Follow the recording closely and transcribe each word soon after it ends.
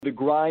the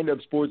grind of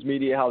sports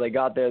media, how they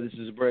got there. This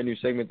is a brand new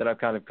segment that I've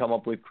kind of come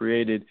up with,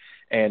 created,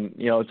 and,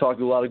 talked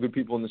to a lot of good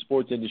people in the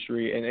sports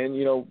industry.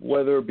 And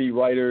whether it be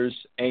writers,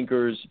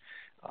 anchors,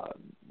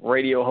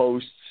 radio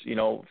hosts,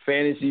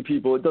 fantasy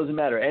people, it doesn't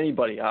matter.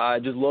 Anybody. I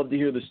just love to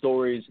hear the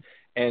stories.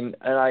 And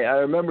I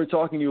remember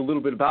talking to you a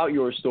little bit about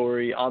your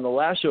story on the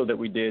last show that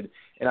we did,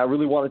 and I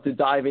really wanted to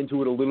dive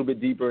into it a little bit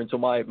deeper, and so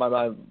my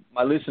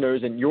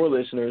listeners and your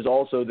listeners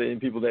also,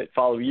 and people that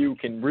follow you,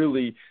 can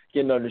really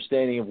get an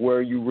understanding of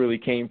where you really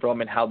came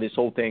from and how this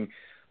whole thing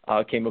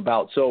came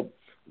about. So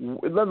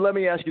let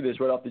me ask you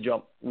this right off the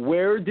jump.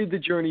 Where did the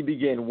journey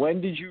begin?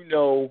 When did you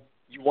know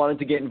you wanted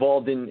to get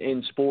involved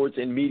in sports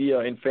and media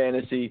and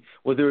fantasy?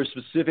 Was there a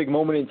specific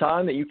moment in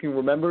time that you can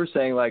remember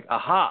saying, like,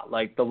 aha,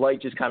 like the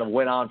light just kind of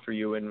went on for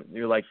you and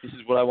you're like, this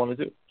is what I want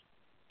to do?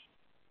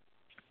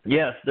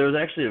 Yes, there was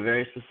actually a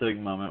very specific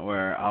moment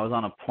where I was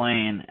on a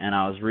plane and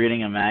I was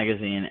reading a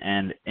magazine,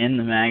 and in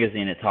the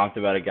magazine it talked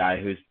about a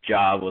guy whose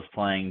job was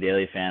playing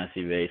daily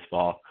fantasy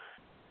baseball.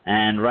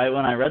 And right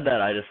when I read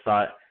that, I just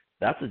thought,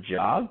 that's a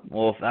job?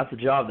 Well, if that's a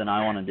job, then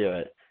I want to do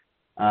it.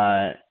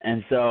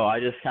 And so I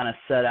just kind of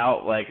set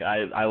out, like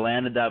I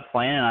landed that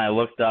plane and I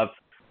looked up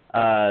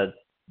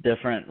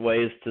different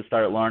ways to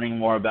start learning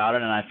more about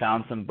it, and I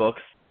found some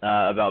books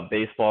about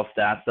baseball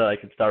stats that I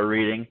could start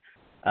reading.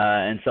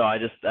 And so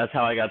that's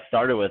how I got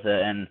started with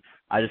it, and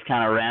I just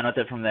kind of ran with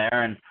it from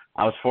there, and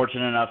I was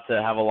fortunate enough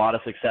to have a lot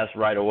of success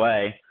right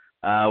away,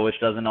 which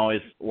doesn't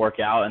always work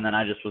out, and then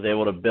I just was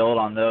able to build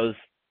on those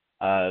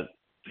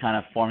kind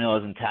of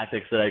formulas and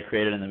tactics that I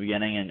created in the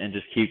beginning and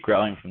just keep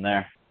growing from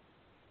there.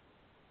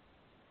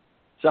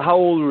 So how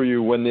old were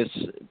you when this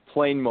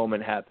plane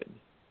moment happened?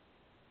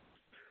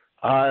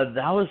 That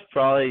was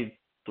probably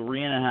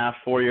 3.5,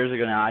 4 years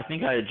ago now. I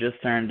think I had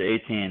just turned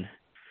 18.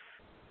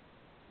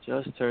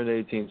 Just turned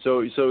 18.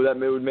 So that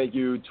would make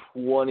you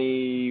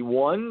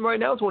 21 right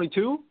now,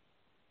 22?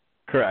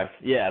 Correct.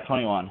 Yeah,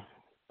 21.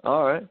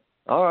 All right.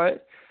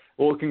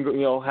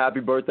 Well, happy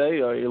birthday.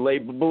 Your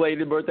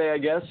belated birthday, I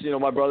guess.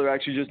 My brother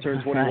actually just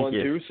turned 21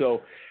 too.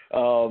 So,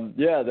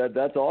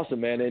 that's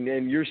awesome, man.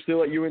 And you're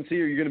still at UNC. Are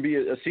you going to be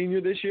a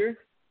senior this year,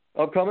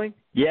 upcoming?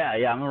 Yeah,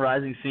 I'm a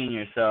rising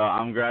senior. So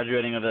I'm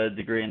graduating with a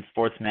degree in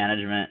sports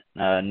management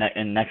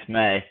in next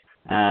May.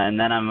 And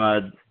then I'm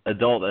an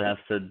adult that has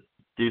to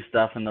do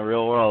stuff in the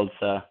real world.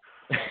 So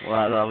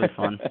that'll be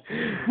fun.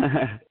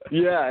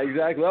 Yeah,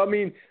 exactly. I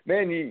mean,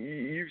 man,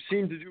 you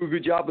seem to do a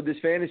good job with this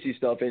fantasy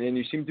stuff, and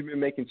you seem to be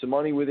making some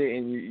money with it,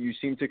 and you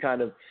seem to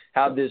kind of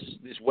have this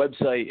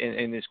website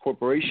and this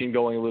corporation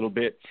going a little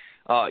bit.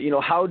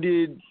 How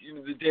did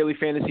the Daily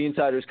Fantasy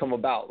Insiders come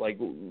about? Like,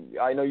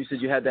 I know you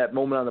said you had that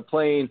moment on the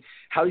plane.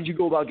 How did you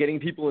go about getting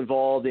people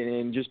involved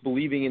and just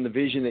believing in the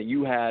vision that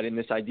you had and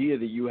this idea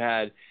that you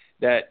had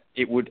that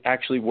it would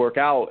actually work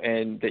out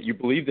and that you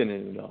believed in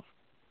it enough?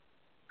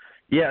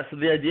 Yeah, so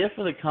the idea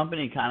for the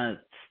company kind of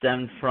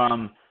stemmed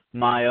from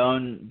my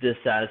own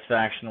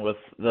dissatisfaction with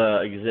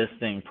the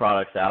existing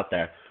products out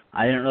there.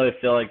 I didn't really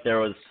feel like there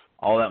was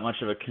all that much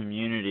of a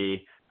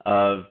community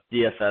of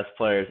DFS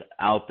players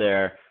out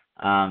there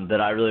that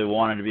I really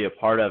wanted to be a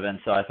part of, and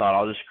so I thought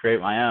I'll just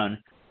create my own.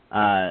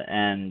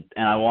 And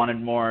I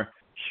wanted more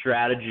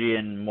strategy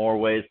and more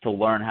ways to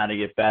learn how to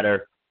get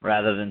better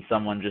rather than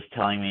someone just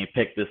telling me,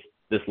 pick this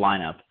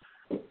lineup.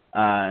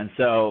 And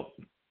so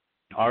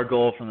our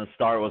goal from the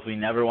start was we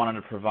never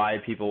wanted to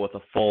provide people with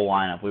a full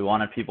lineup. We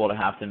wanted people to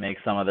have to make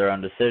some of their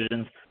own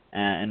decisions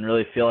and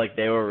really feel like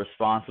they were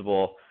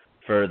responsible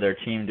for their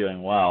team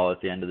doing well at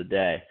the end of the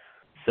day.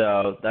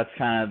 So that's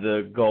kind of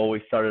the goal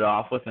we started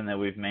off with and that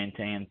we've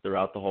maintained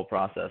throughout the whole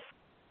process.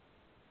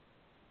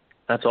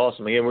 That's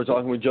awesome. Again, we're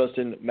talking with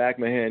Justin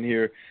MacMahan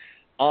here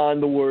on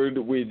The Word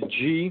with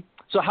G.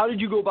 So how did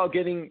you go about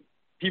getting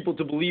people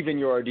to believe in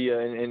your idea,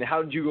 and how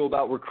did you go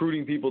about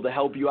recruiting people to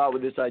help you out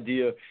with this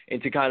idea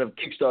and to kind of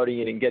kickstarting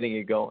it and getting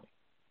it going?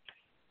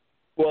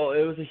 Well,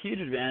 it was a huge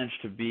advantage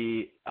to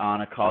be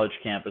on a college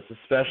campus,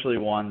 especially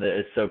one that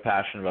is so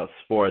passionate about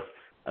sports.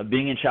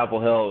 Being in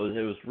Chapel Hill,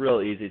 it was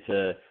real easy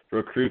to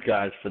recruit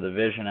guys for the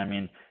vision. I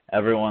mean,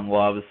 everyone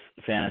loves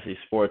fantasy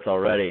sports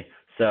already.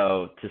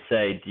 So to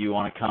say, do you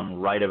want to come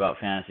write about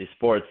fantasy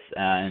sports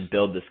and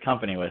build this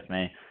company with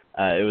me,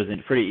 it was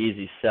a pretty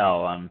easy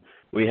sell.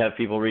 We have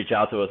people reach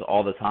out to us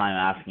all the time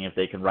asking if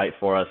they can write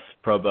for us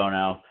pro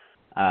bono.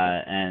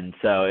 And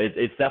so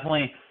it's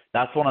definitely,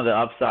 that's one of the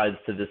upsides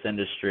to this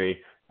industry,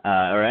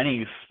 or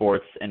any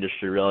sports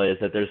industry really, is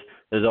that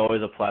there's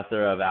always a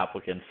plethora of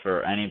applicants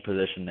for any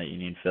position that you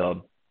need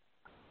filled.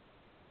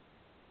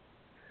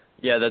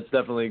 Yeah, that's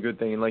definitely a good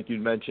thing. And like you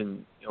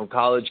mentioned,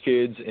 college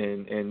kids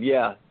and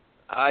yeah,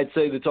 I'd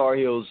say the Tar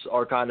Heels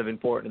are kind of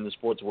important in the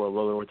sports world,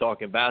 whether we're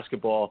talking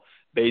basketball,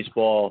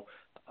 baseball,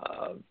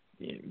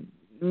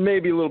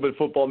 maybe a little bit of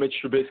football. Mitch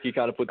Trubisky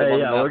kind of put them on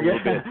the map a little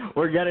bit.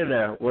 We're getting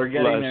there. We're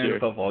getting there in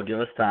football. Give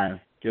us time.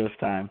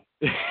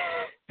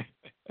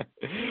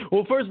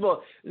 Well, first of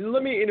all,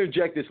 let me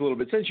interject this a little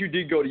bit. Since you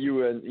did go to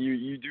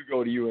you do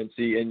go to UNC,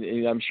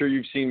 and I'm sure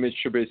you've seen Mitch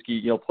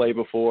Trubisky, play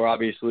before,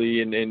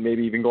 obviously, and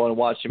maybe even go and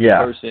watch him in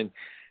person.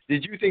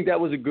 Did you think that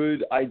was a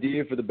good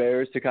idea for the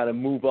Bears to kind of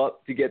move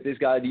up to get this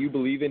guy? Do you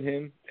believe in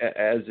him?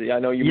 As I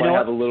know you might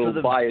have a little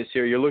bias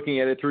here. You're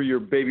looking at it through your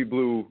baby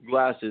blue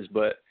glasses,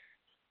 but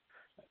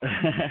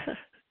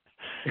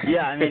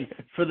yeah, I mean,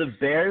 for the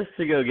Bears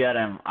to go get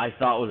him, I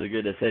thought was a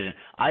good decision.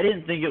 I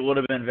didn't think it would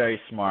have been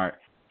very smart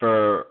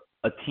for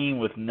a team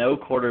with no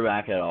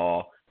quarterback at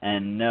all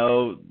and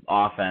no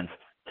offense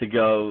to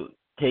go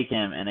take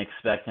him and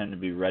expect him to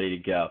be ready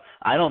to go.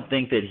 I don't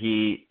think that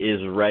he is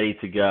ready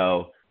to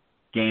go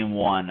game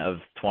one of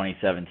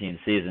 2017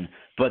 season,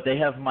 but they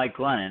have Mike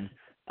Glennon,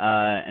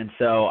 and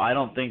so I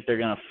don't think they're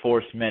going to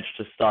force Mitch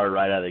to start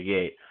right out of the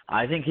gate.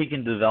 I think he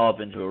can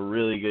develop into a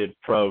really good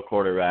pro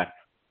quarterback,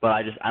 but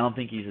I don't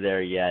think he's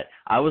there yet.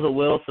 I was a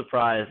little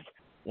surprised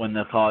when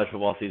the college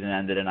football season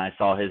ended and I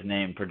saw his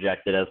name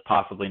projected as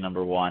possibly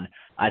number one.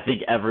 I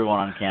think everyone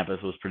on campus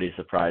was pretty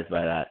surprised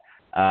by that.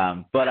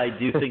 But I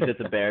do think that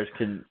the Bears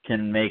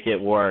can make it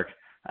work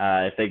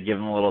if they give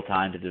him a little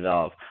time to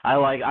develop. I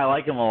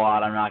like him a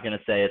lot. I'm not going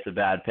to say it's a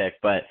bad pick,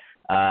 but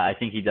I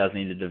think he does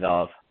need to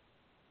develop.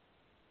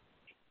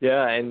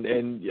 Yeah,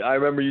 and I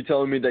remember you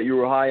telling me that you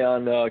were high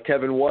on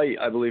Kevin White,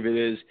 I believe it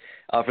is,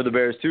 for the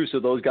Bears too.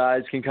 So those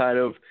guys can kind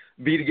of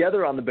be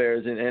together on the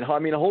Bears. And I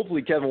mean,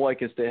 hopefully Kevin White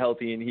can stay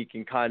healthy and he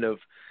can kind of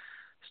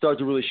start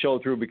to really show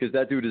through because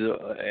that dude is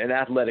an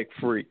athletic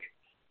freak.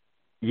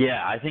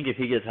 Yeah, I think if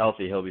he gets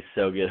healthy, he'll be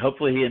so good.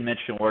 Hopefully he and Mitch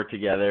can work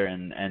together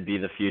and be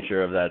the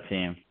future of that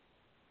team.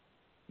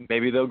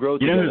 Maybe they'll grow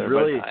together.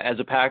 Really, as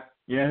a pack.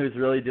 You know who's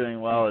really doing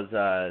well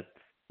is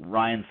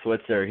Ryan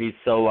Switzer. He's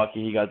so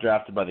lucky he got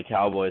drafted by the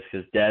Cowboys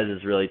because Dez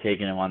is really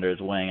taking him under his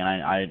wing,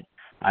 and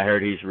I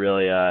heard he's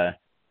really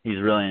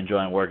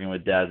enjoying working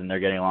with Dez, and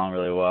they're getting along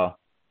really well.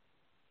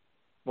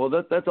 Well,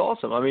 that's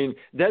awesome. I mean,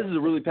 Dez is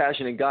a really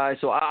passionate guy,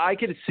 so I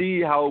could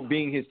see how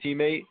being his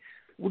teammate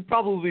would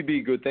probably be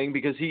a good thing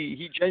because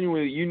he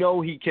genuinely,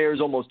 he cares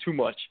almost too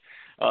much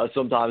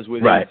sometimes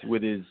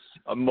with his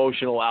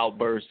emotional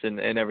outbursts and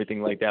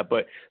everything like that.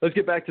 But let's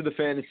get back to the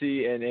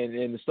fantasy and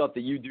the stuff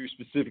that you do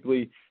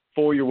specifically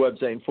for your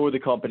website and for the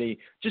company.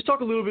 Just talk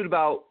a little bit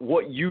about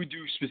what you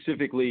do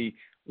specifically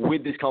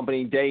with this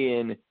company day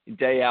in,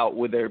 day out,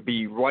 whether it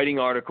be writing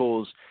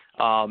articles,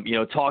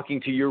 talking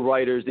to your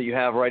writers that you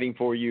have writing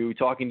for you,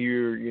 talking to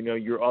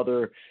your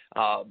other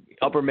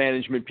upper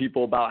management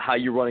people about how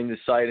you're running the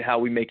site, how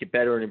we make it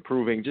better and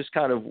improving, just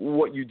kind of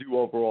what you do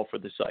overall for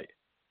the site.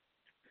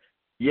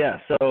 Yeah,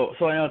 so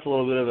I know it's a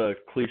little bit of a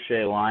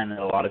cliche line that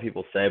a lot of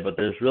people say, but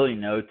there's really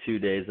no 2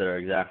 days that are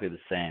exactly the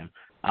same.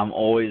 I'm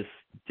always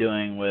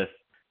dealing with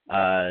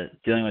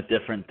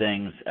different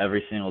things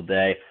every single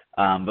day.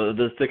 But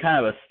the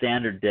kind of a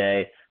standard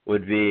day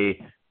would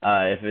be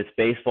if it's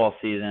baseball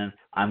season,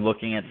 I'm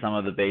looking at some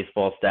of the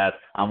baseball stats.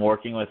 I'm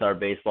working with our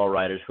baseball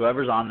writers.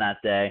 Whoever's on that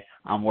day,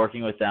 I'm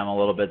working with them a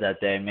little bit that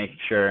day, making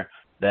sure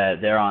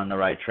that they're on the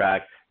right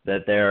track,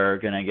 that they're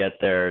going to get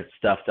their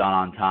stuff done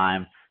on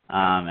time.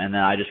 And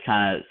then I just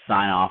kind of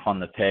sign off on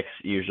the picks,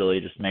 usually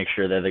just make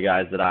sure they're the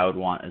guys that I would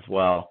want as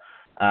well.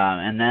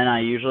 And then I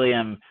usually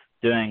am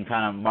doing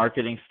kind of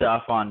marketing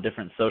stuff on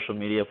different social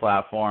media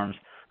platforms.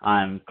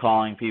 I'm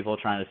calling people,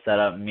 trying to set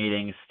up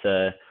meetings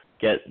to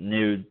get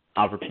new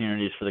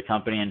opportunities for the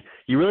company. And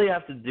you really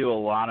have to do a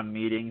lot of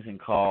meetings and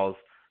calls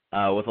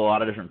with a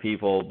lot of different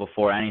people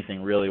before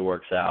anything really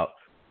works out.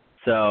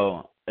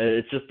 So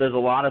it's just there's a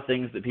lot of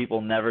things that people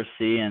never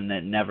see and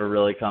that never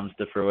really comes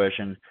to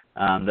fruition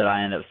that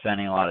I end up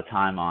spending a lot of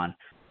time on.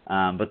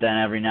 But then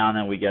every now and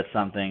then we get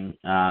something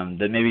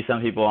that maybe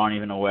some people aren't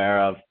even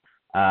aware of.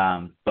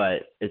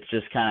 But it's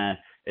just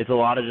it's a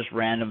lot of just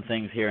random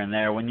things here and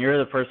there. When you're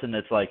the person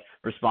that's like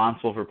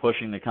responsible for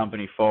pushing the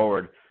company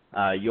forward,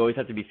 you always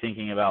have to be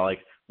thinking about like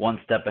one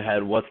step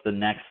ahead. What's the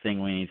next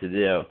thing we need to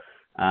do?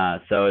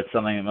 So it's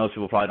something that most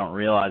people probably don't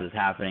realize is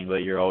happening, but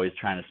you're always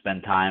trying to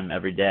spend time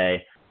every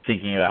day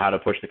thinking about how to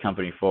push the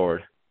company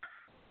forward.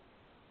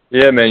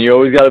 Yeah, man, you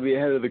always got to be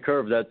ahead of the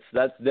curve.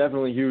 That's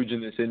definitely huge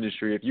in this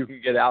industry. If you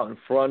can get out in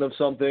front of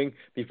something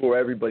before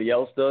everybody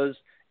else does,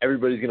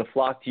 everybody's going to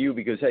flock to you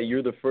because, hey,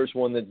 you're the first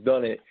one that's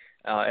done it.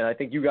 And I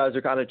think you guys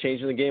are kind of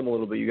changing the game a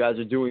little bit. You guys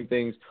are doing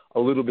things a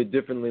little bit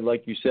differently,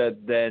 like you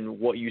said, than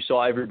what you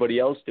saw everybody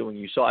else doing.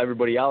 You saw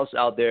everybody else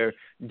out there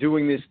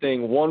doing this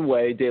thing one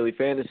way, daily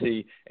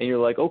fantasy, and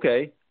you're like,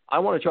 okay, I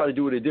want to try to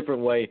do it a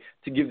different way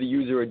to give the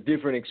user a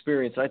different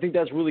experience. And I think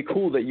that's really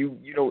cool that you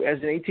as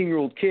an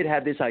 18-year-old kid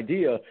had this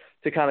idea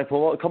to kind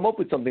of come up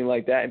with something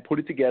like that and put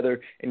it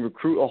together and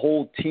recruit a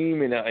whole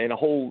team and a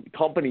whole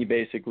company,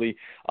 basically.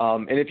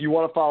 And if you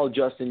want to follow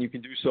Justin, you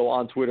can do so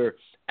on Twitter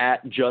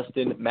at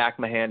Justin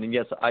MacMahan. And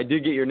yes, I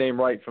did get your name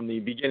right from the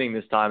beginning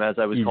this time, as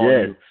I was calling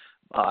you.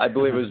 I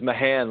believe it was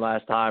Mahan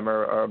last time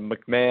or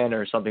MacMahan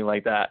or something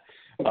like that.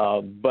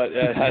 But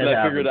as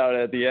I figured out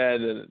at the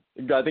end,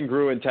 and I think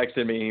Gruen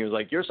texted me. He was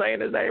like, "You're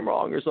saying his name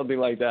wrong" or something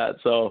like that.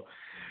 So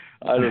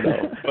I don't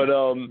know. But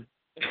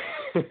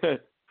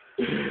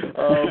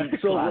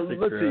so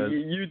let's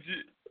see.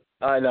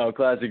 I know,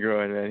 classic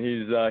Gruen, man.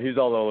 He's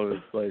all over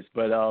the place.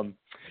 But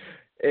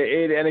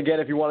And again,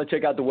 if you want to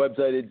check out the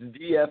website, it's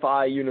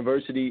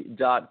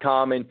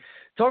dfiuniversity.com. And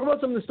talk about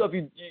some of the stuff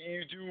you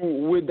do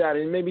with that,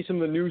 and maybe some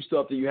of the new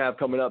stuff that you have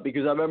coming up.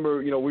 Because I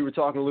remember, we were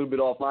talking a little bit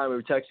offline. We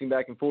were texting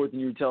back and forth,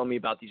 and you were telling me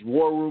about these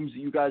war rooms that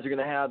you guys are going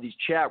to have, these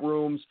chat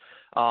rooms.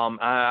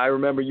 I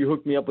remember you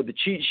hooked me up with the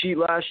cheat sheet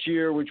last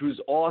year, which was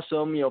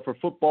awesome. For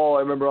football, I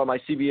remember on my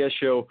CBS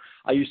show,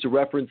 I used to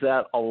reference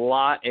that a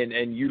lot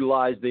and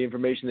utilize the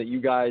information that you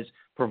guys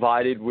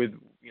provided with,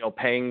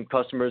 paying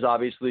customers,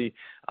 obviously.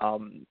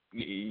 That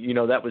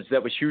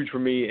was huge for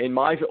me in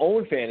my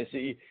own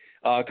fantasy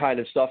kind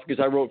of stuff,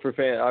 because I wrote for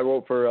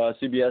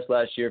CBS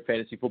last year,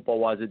 fantasy football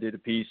wise. I did a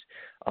piece,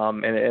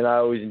 and I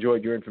always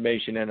enjoyed your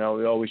information, and I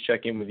would always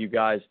check in with you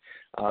guys.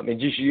 And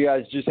you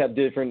guys just have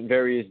different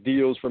various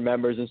deals for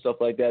members and stuff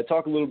like that.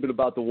 Talk a little bit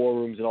about the war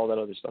rooms and all that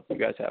other stuff you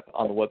guys have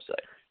on the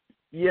website.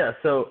 Yeah.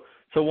 So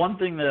one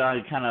thing that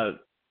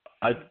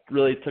I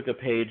really took a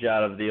page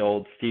out of the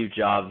old Steve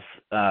Jobs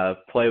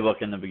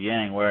playbook in the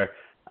beginning, where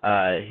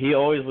he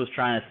always was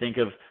trying to think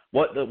of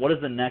what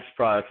is the next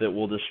product that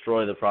will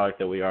destroy the product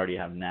that we already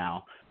have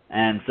now.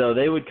 And so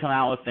they would come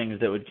out with things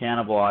that would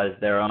cannibalize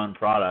their own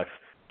products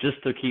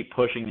just to keep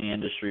pushing the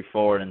industry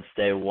forward and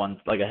stay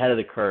ahead of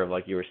the curve,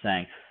 like you were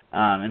saying.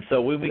 And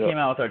so when we came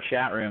out with our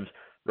chat rooms,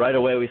 right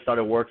away we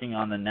started working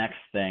on the next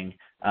thing,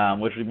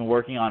 which we've been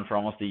working on for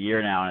almost a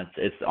year now, and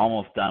it's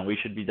almost done. We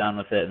should be done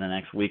with it in the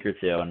next week or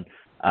two.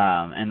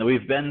 And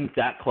we've been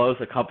that close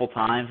a couple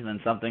times, and then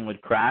something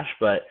would crash.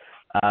 But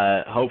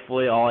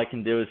hopefully all I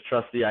can do is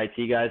trust the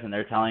IT guys, and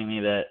they're telling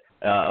me that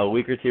a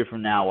week or two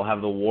from now we'll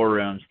have the war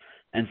rooms.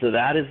 And so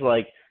that is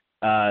like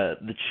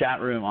the chat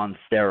room on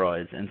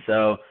steroids. And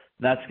so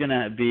that's going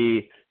to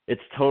be –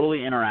 it's totally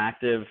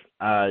interactive,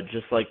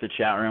 just like the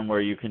chat room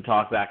where you can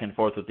talk back and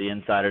forth with the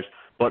insiders.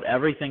 But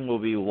everything will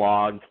be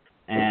logged,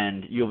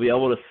 and you'll be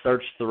able to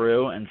search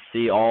through and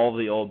see all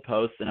the old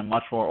posts in a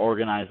much more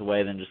organized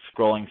way than just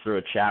scrolling through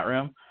a chat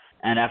room.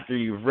 And after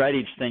you've read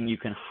each thing, you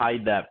can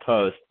hide that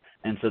post,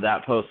 and so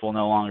that post will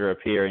no longer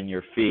appear in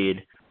your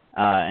feed.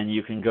 And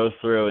you can go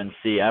through and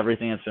see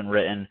everything that's been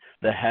written.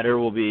 The header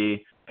will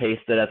be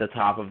pasted at the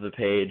top of the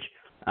page.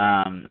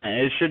 And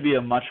it should be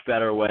a much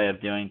better way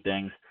of doing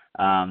things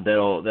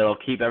that'll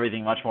keep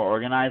everything much more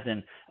organized.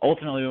 And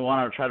ultimately, we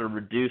want to try to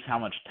reduce how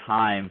much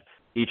time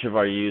each of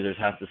our users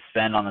has to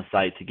spend on the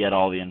site to get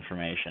all the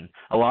information.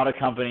 A lot of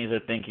companies are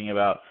thinking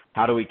about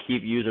how do we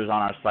keep users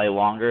on our site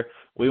longer.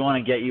 We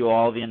want to get you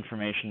all the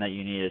information that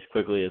you need as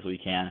quickly as we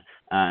can.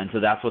 And so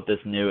that's what this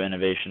new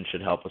innovation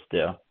should help us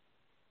do.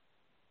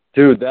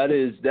 Dude, that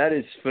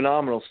is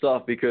phenomenal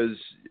stuff, because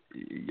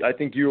I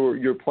think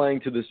you're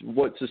playing to this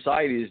what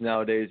society is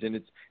nowadays, and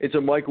it's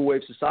a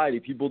microwave society.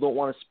 People don't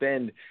want to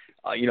spend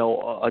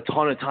a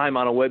ton of time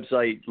on a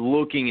website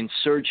looking and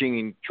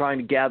searching and trying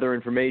to gather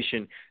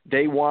information.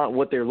 They want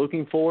what they're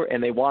looking for,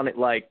 and they want it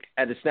like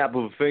at a snap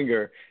of a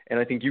finger. And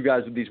I think you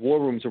guys with these war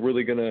rooms are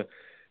really going to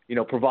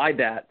provide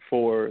that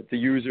for the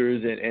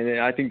users, and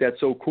I think that's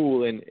so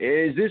cool. And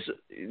is this,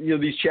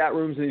 these chat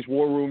rooms and these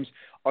war rooms,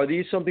 are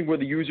these something where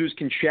the users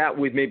can chat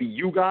with maybe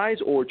you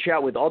guys or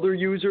chat with other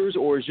users,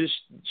 or is this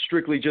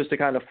strictly just to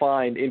kind of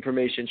find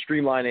information,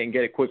 streamline it, and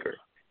get it quicker?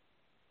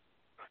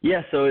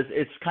 Yeah, so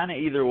it's kind of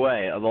either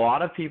way. A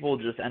lot of people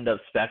just end up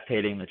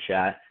spectating the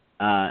chat,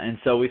 and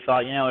so we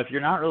thought, if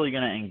you're not really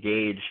going to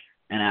engage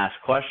and ask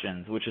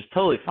questions, which is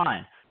totally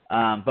fine,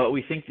 but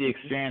we think the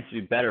experience would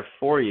be better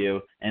for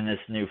you in this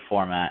new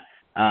format.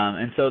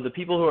 And so the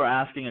people who are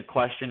asking a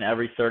question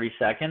every 30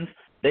 seconds,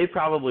 they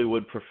probably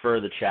would prefer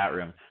the chat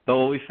room. But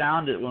what we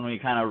found when we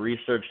kind of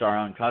researched our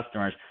own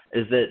customers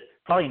is that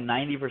probably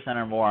 90%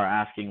 or more are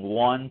asking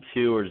 1,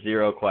 2, or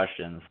 0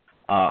 questions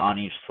on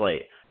each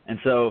slate. And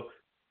so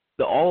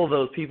all of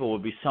those people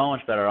would be so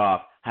much better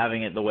off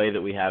having it the way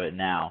that we have it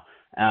now,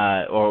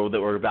 or that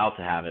we're about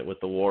to have it with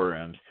the war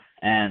rooms.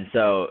 And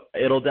so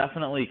it'll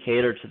definitely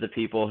cater to the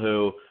people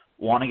who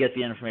want to get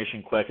the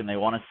information quick and they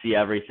want to see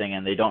everything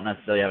and they don't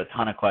necessarily have a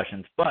ton of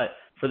questions. But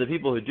for the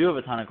people who do have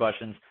a ton of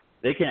questions,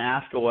 they can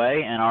ask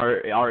away, and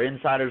our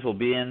insiders will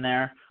be in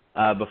there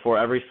before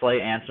every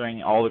slate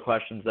answering all the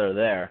questions that are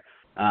there.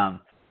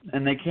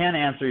 And they can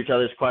answer each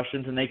other's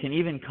questions, and they can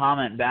even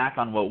comment back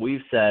on what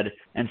we've said.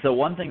 And so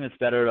one thing that's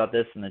better about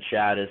this in the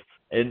chat is,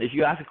 if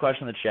you ask a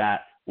question in the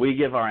chat, we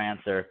give our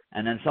answer,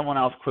 and then someone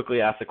else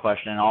quickly asks a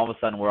question, and all of a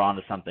sudden we're on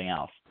to something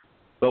else.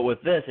 But with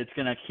this, it's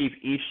going to keep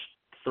each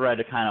thread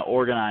kind of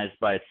organized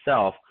by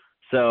itself.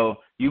 So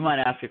you might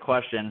ask a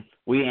question,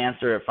 we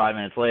answer it 5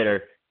 minutes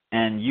later,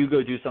 and you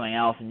go do something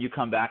else, and you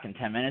come back in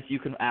 10 minutes, you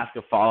can ask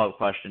a follow-up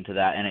question to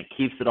that, and it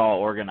keeps it all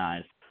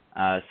organized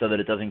so that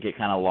it doesn't get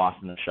kind of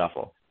lost in the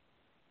shuffle.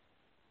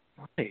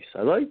 Nice.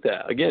 I like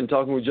that. Again,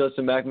 talking with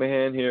Justin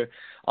MacMahan here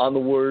on The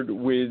Word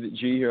with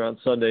G here on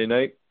Sunday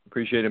night.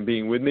 Appreciate him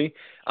being with me.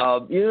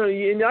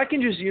 And I can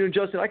just,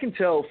 Justin, I can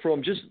tell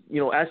from just,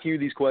 asking you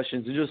these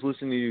questions and just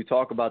listening to you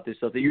talk about this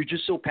stuff that you're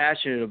just so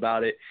passionate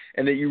about it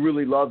and that you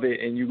really love it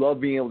and you love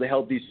being able to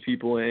help these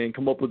people and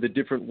come up with a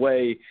different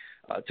way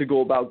to go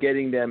about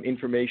getting them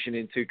information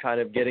and to kind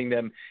of getting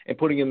them and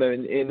putting them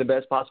in the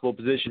best possible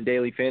position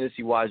daily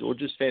fantasy-wise or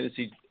just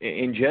fantasy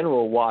in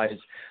general-wise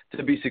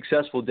to be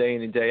successful day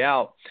in and day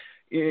out.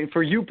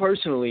 For you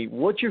personally,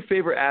 what's your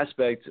favorite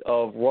aspect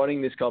of running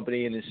this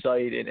company and this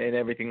site and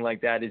everything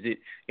like that? Is it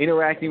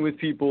interacting with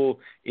people?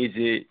 Is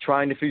it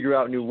trying to figure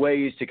out new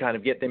ways to kind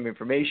of get them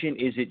information?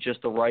 Is it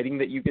just the writing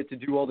that you get to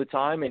do all the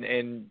time?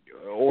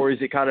 Or is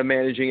it kind of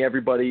managing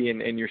everybody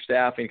and your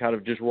staff and kind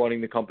of just running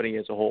the company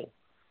as a whole?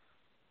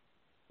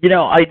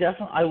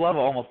 I love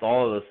almost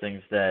all of those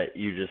things that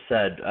you just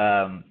said.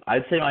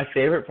 I'd say my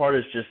favorite part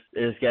is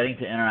getting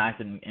to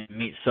interact and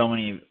meet so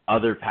many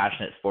other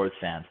passionate sports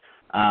fans.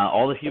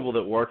 All the people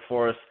that work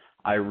for us,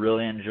 I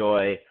really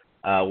enjoy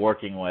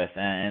working with,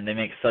 and they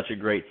make such a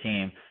great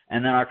team.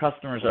 And then our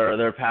customers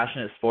they're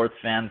passionate sports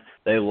fans.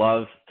 They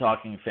love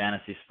talking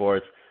fantasy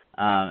sports.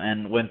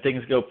 And when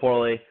things go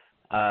poorly,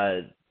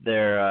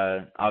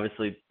 they're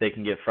obviously they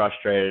can get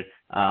frustrated,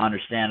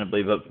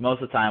 understandably. But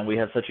most of the time, we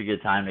have such a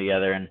good time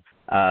together. And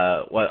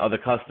other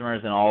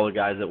customers and all the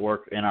guys that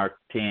work in our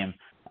team,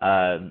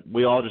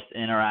 we all just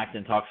interact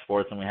and talk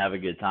sports, and we have a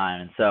good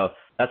time. And so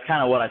that's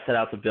kind of what I set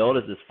out to build,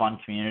 is this fun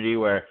community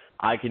where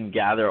I can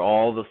gather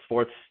all the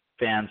sports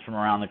fans from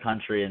around the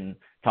country and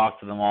talk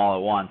to them all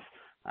at once.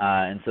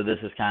 And so this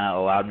has kind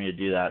of allowed me to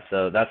do that.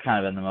 So that's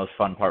kind of been the most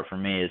fun part for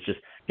me, is just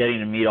getting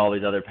to meet all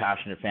these other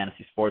passionate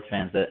fantasy sports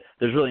fans that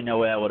there's really no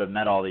way I would have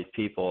met all these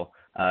people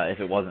if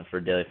it wasn't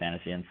for Daily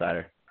Fantasy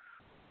Insider.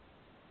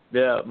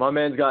 Yeah, my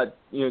man's got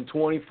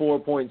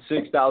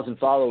 24.6 thousand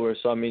followers.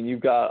 So I mean, you've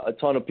got a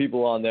ton of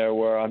people on there.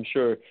 Where I'm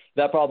sure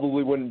that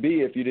probably wouldn't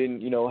be if you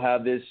didn't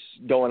have this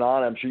going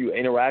on. I'm sure you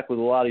interact with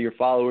a lot of your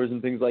followers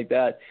and things like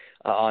that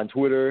on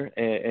Twitter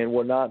and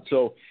whatnot.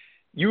 So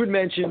you had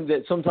mentioned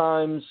that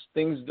sometimes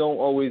things don't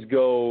always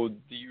go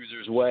the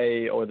user's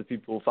way or the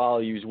people who follow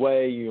you's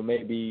way.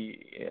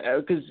 Maybe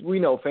because we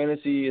know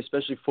fantasy,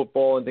 especially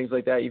football and things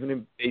like that, even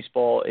in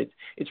baseball,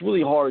 it's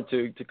really hard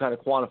to kind of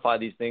quantify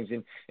these things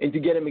and to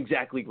get them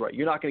exactly right.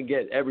 You're not going to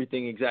get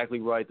everything exactly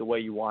right the way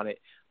you want it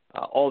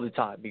all the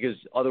time, because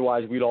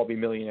otherwise we'd all be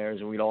millionaires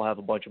and we'd all have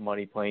a bunch of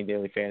money playing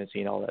daily fantasy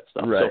and all that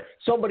stuff. Right.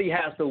 So somebody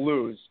has to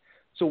lose.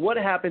 So what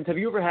happens? Have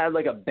you ever had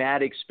like a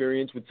bad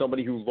experience with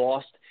somebody who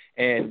lost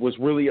and was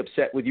really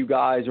upset with you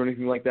guys or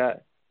anything like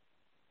that?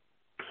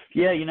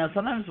 Yeah,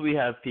 sometimes we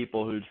have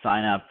people who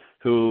sign up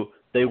who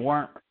they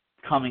weren't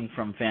coming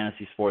from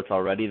fantasy sports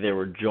already. They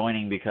were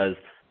joining because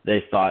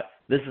they thought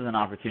this is an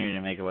opportunity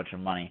to make a bunch of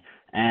money.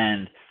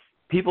 And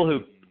people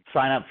who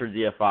sign up for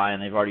DFI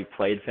and they've already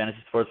played fantasy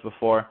sports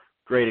before,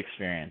 great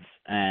experience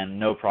and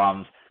no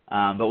problems.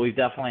 But we've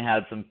definitely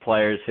had some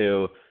players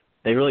who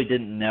they really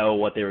didn't know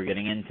what they were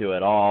getting into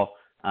at all.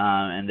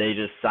 And they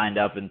just signed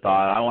up and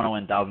thought, I want to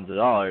win thousands of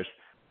dollars.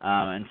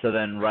 And so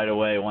then right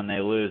away when they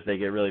lose, they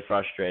get really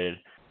frustrated.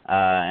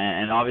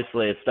 And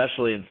obviously,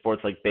 especially in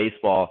sports like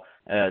baseball,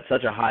 it's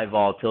such a high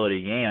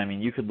volatility game. I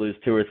mean, you could lose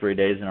 2 or 3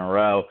 days in a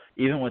row,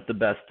 even with the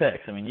best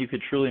picks. I mean, you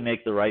could truly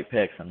make the right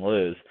picks and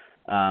lose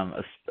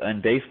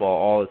in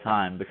baseball all the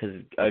time,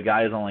 because a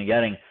guy is only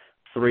getting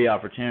 3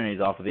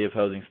 opportunities off of the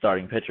opposing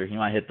starting pitcher. He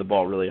might hit the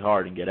ball really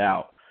hard and get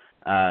out.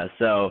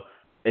 So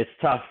it's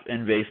tough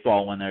in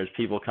baseball when there's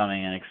people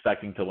coming and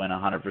expecting to win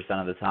 100%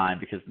 of the time,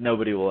 because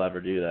nobody will ever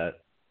do that.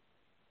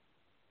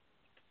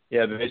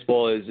 Yeah,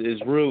 baseball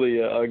is really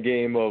a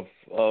game of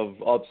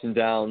ups and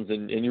downs,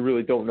 and you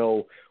really don't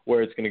know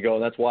where it's going to go.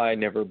 And that's why I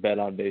never bet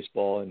on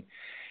baseball, and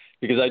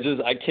because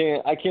I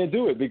can't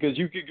do it, because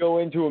you could go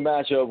into a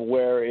matchup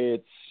where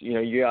it's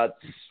you got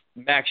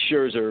Max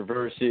Scherzer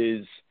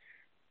versus,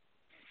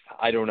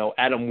 I don't know,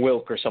 Adam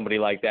Wilk or somebody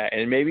like that.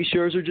 And maybe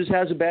Scherzer just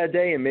has a bad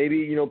day, and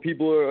maybe,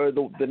 people are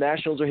the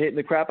Nationals are hitting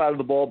the crap out of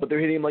the ball, but they're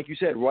hitting him, like you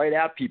said, right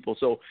at people.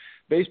 So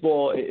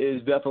baseball is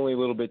definitely a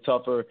little bit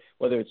tougher,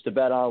 whether it's to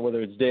bet on,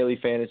 whether it's daily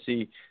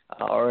fantasy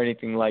or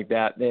anything like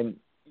that. And,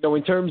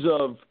 in terms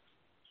of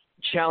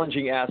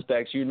challenging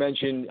aspects, you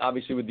mentioned,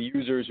 obviously, with the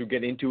users who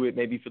get into it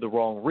maybe for the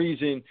wrong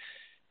reason.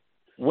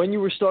 When you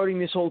were starting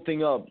this whole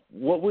thing up,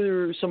 what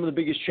were some of the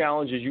biggest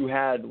challenges you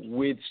had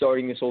with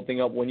starting this whole thing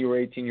up when you were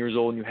 18 years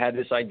old and you had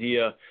this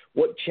idea?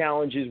 What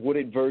challenges, what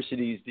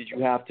adversities did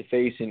you have to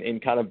face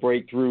and kind of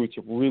break through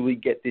to really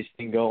get this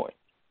thing going?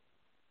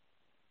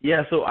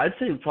 Yeah, so I'd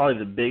say probably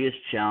the biggest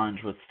challenge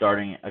with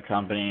starting a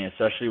company,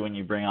 especially when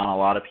you bring on a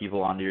lot of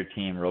people onto your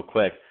team real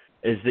quick,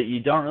 is that you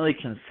don't really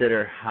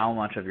consider how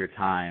much of your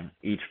time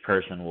each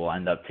person will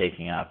end up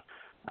taking up.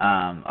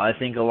 I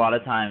think a lot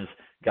of times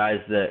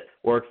guys that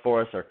work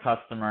for us are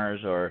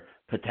customers or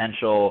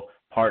potential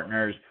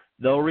partners.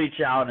 They'll reach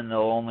out and they'll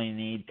only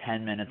need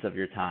 10 minutes of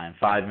your time,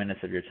 5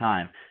 minutes of your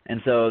time. And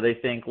so they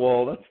think,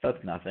 well,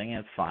 that's nothing,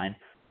 it's fine.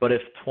 But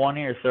if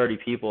 20 or 30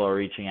 people are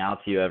reaching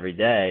out to you every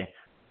day,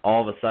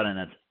 all of a sudden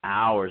it's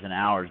hours and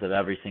hours of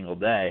every single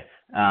day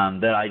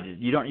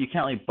you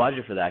can't really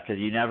budget for that because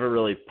you never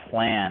really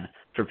plan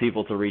for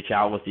people to reach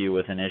out with you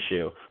with an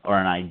issue or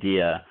an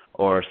idea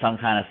or some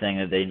kind of thing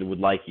that they would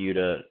like you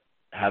to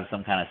have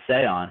some kind of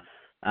say on.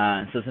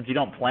 And so since you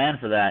don't plan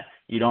for that,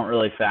 you don't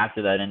really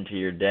factor that into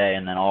your day,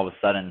 and then all of a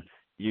sudden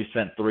you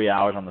spent 3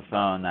 hours on the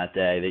phone that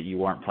day that you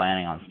weren't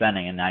planning on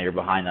spending, and now you're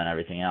behind on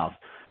everything else.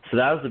 So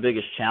that was the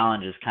biggest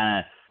challenge, is kind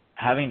of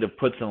having to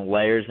put some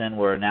layers in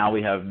where now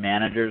we have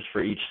managers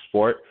for each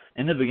sport.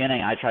 In the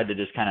beginning, I tried to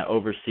just kind of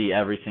oversee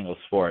every single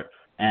sport,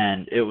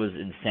 and it was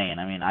insane.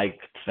 I mean, I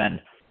could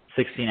spend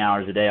 16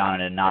 hours a day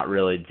on it and not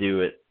really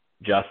do it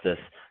justice.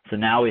 So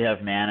now we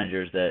have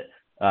managers that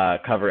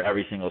cover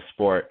every single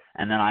sport,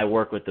 and then I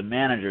work with the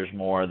managers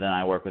more than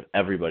I work with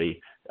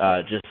everybody,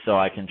 just so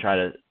I can try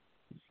to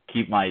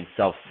keep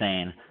myself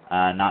sane,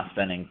 not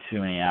spending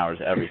too many hours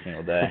every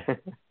single day.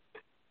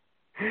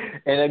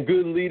 And a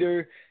good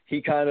leader,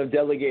 he kind of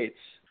delegates.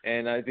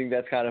 And I think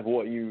that's kind of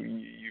what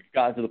you've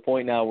gotten to the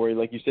point now where,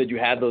 like you said, you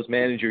have those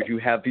managers, you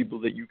have people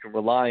that you can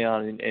rely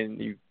on, and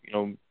you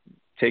know,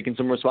 taking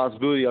some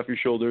responsibility off your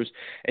shoulders,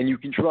 and you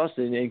can trust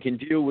and can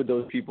deal with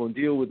those people and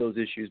deal with those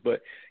issues.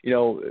 But, you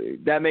know,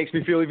 that makes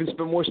me feel even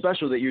more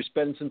special that you're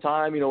spending some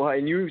time, you know,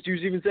 and you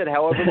even said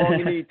however long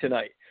you need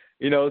tonight.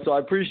 You know, so I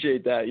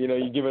appreciate that. You know,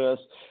 you're giving us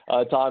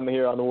time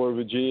here on The Word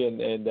with G, and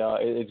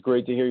it's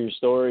great to hear your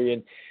story.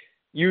 And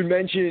you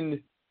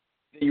mentioned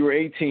that you were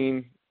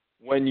 18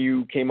 when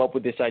you came up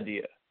with this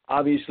idea.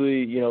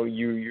 Obviously, you know,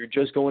 you're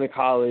just going to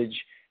college.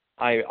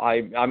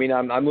 I mean,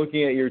 I'm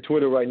looking at your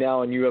Twitter right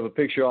now, and you have a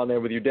picture on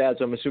there with your dad,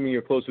 so I'm assuming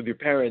you're close with your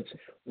parents.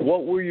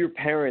 What were your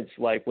parents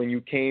like when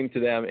you came to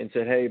them and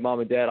said, hey,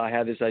 Mom and Dad, I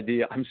have this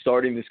idea. I'm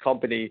starting this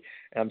company,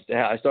 and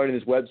I'm starting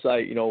this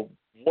website. You know,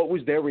 what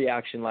was their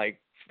reaction like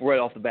right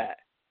off the bat?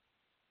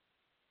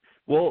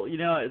 Well, you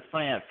know, it's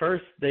funny. At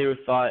first, they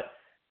thought,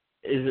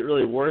 is it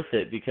really worth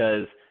it?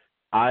 Because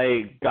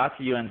I got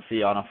to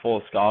UNC on a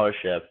full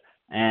scholarship,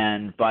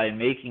 and by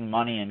making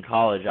money in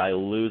college, I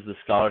lose the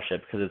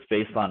scholarship because it's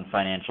based on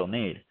financial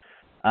need.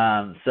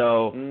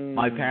 So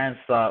my parents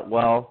thought,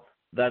 well,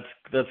 that's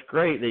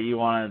great that you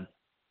want to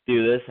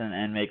do this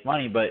and make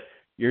money, but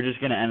you're just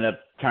going to end up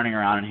turning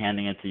around and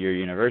handing it to your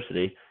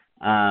university.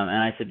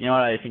 And I said, you know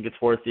what, I think it's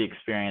worth the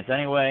experience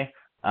anyway.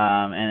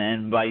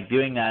 And by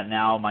doing that,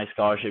 now my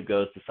scholarship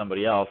goes to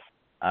somebody else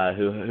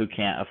who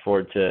can't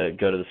afford to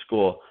go to the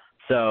school.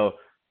 So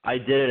I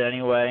did it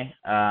anyway,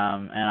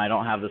 and I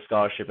don't have the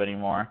scholarship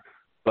anymore.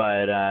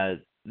 But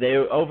they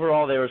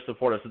were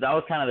supportive. So that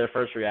was kind of their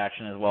first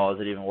reaction as well. Is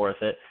it even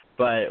worth it?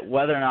 But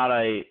whether or not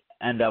I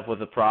end up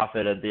with a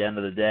profit at the end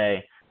of the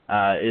day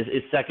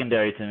is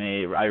secondary to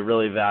me. I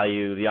really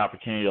value the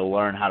opportunity to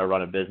learn how to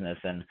run a business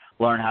and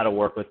learn how to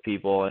work with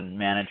people and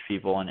manage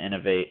people and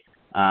innovate.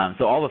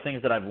 So all the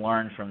things that I've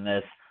learned from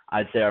this,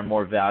 I'd say, are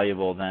more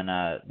valuable than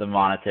the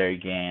monetary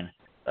gain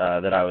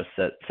that I was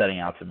setting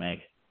out to make.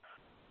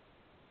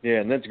 Yeah,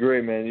 and that's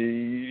great, man.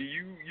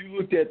 You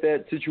looked at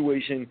that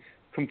situation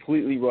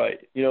completely right.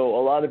 You know,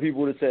 a lot of people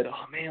would have said,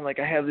 oh, man, like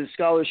I have this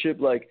scholarship,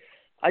 like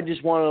I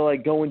just want to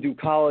like go and do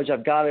college.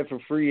 I've got it for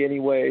free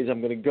anyways. I'm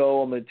going to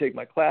go. I'm going to take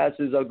my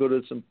classes. I'll go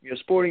to some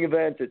sporting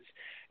events.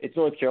 It's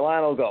North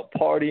Carolina. I'll go out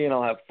partying.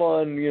 I'll have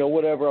fun,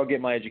 whatever. I'll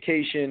get my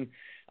education.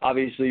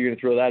 Obviously, you're going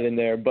to throw that in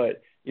there.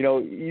 But,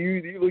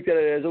 you looked at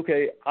it as,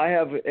 okay, I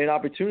have an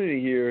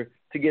opportunity here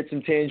to get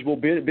some tangible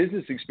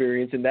business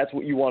experience, and that's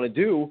what you want to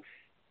do.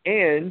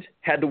 And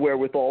had the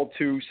wherewithal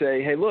to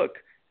say, hey, look,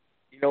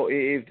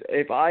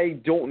 if I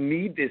don't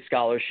need this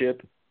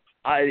scholarship,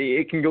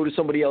 it can go to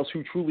somebody else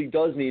who truly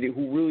does need it,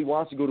 who really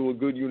wants to go to a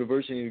good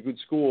university and a good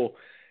school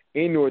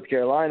in North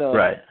Carolina.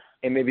 Right.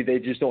 And maybe they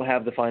just don't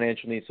have the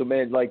financial needs. So,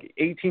 man, like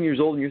 18 years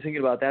old and you're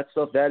thinking about that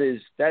stuff, that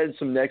is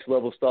some next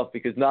level stuff,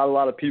 because not a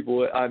lot of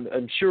people,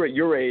 I'm sure at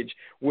your age,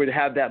 would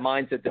have that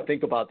mindset to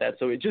think about that.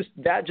 So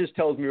that just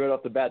tells me right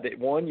off the bat that,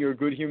 one, you're a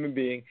good human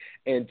being,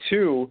 and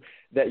two,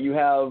 that you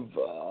have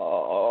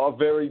a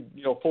very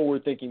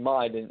forward-thinking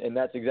mind, and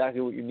that's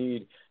exactly what you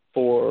need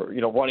for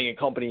running a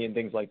company and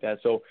things like that.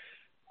 So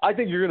I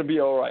think you're going to be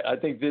all right. I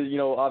think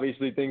that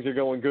obviously things are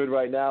going good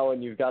right now,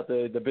 and you've got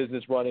the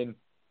business running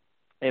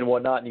and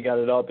whatnot, and you got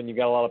it up, and you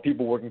got a lot of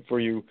people working for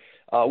you.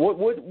 What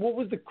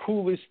was the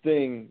coolest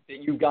thing that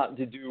you've gotten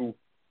to do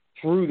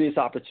through this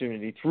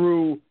opportunity,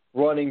 through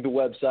running the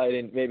website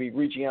and maybe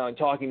reaching out and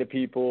talking to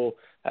people?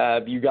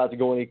 You got to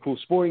go any cool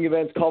sporting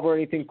events, cover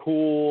anything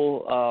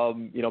cool,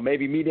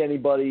 maybe meet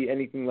anybody,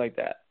 anything like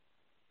that?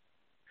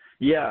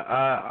 Yeah,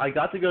 I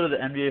got to go to the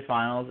NBA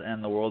Finals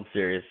and the World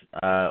Series.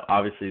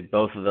 Obviously,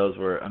 both of those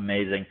were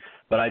amazing.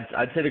 But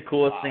I'd say the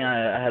coolest thing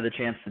I had the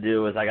chance to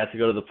do was I got to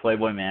go to the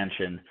Playboy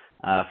Mansion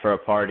for a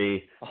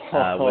party with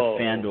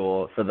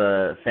FanDuel for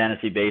the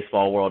Fantasy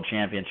Baseball World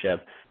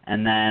Championship.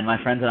 And then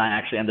my friends and I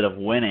actually ended up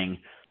winning.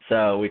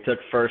 So we took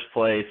first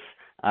place.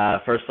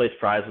 First place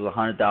prize was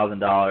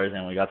 $100,000,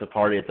 and we got to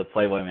party at the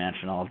Playboy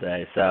Mansion all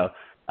day. So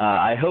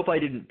I hope I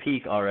didn't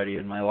peak already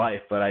in my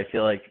life, but I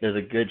feel like there's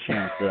a good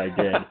chance that I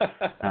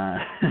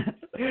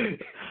did.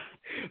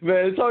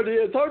 Man, it's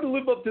hard to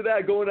live up to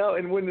that, going out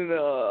and winning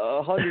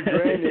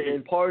 $100,000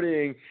 and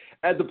partying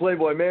at the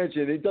Playboy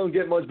Mansion. It don't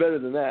get much better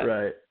than that.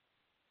 Right.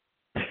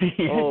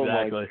 Oh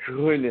Exactly. my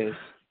goodness.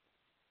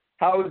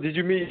 How did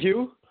you meet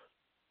Hugh?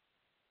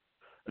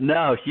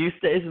 No, Hugh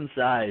stays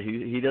inside.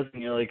 He doesn't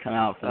really come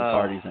out for the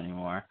parties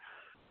anymore.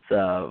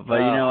 So, but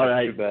you know what?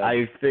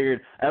 I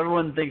figured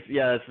everyone thinks,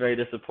 yeah, that's very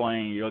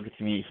disappointing. You don't get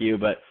to meet Hugh,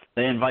 but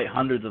they invite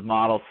hundreds of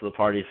models to the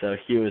party, so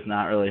Hugh is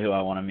not really who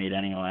I want to meet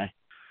anyway.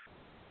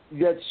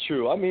 That's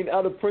true. I mean,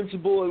 out of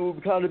principle, it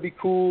would kind of be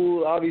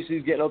cool. Obviously,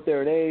 he's getting up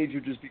there in age. It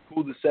would just be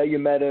cool to say you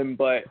met him.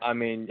 But, I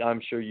mean,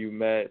 I'm sure you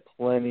met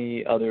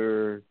plenty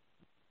other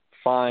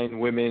fine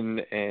women,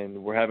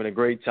 and we're having a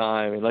great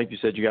time. And like you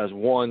said, you guys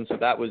won, so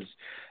that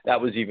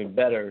was even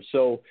better.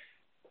 So,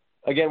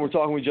 again, we're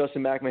talking with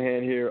Justin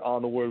MacMahan here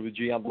on The Word with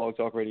G on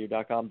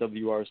blogtalkradio.com,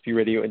 WRSP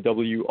Radio, and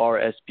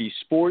WRSP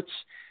Sports.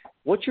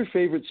 What's your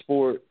favorite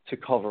sport to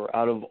cover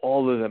out of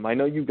all of them? I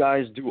know you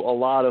guys do a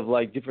lot of,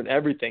 like, different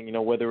everything, you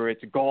know, whether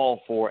it's golf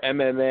or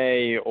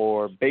MMA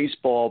or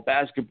baseball,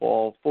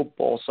 basketball,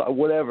 football,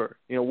 whatever.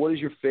 You know, what is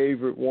your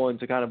favorite one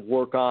to kind of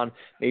work on,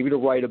 maybe to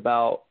write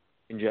about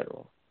in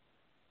general?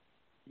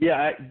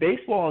 Yeah,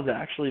 baseball is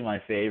actually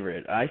my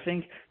favorite. I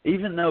think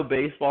even though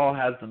baseball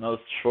has the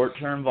most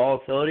short-term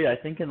volatility, I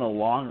think in the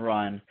long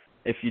run,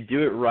 if you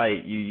do it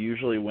right, you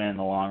usually win in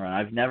the long run.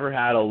 I've never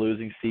had a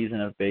losing season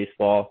of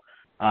baseball.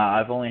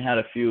 I've only had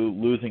a few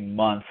losing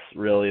months,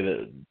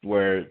 really,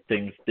 where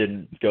things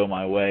didn't go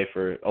my way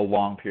for a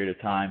long period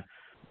of time.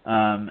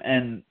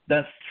 And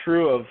that's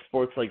true of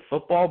sports like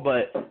football,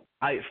 but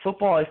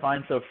football I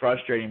find so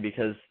frustrating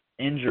because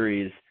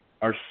injuries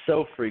are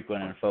so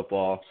frequent in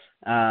football.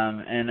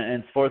 And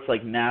in sports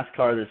like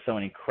NASCAR, there's so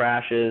many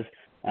crashes.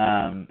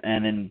 And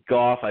in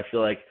golf, I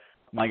feel like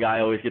my guy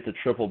always gets a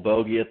triple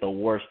bogey at the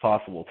worst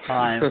possible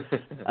time.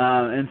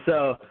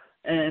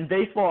 And in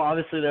baseball,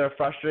 obviously, there are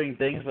frustrating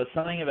things, but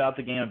something about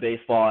the game of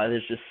baseball,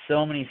 there's just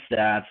so many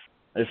stats.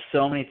 There's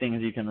so many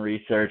things you can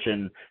research,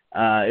 and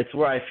it's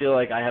where I feel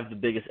like I have the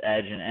biggest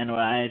edge, and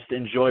I just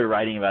enjoy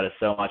writing about it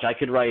so much. I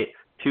could write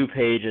 2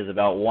 pages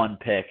about one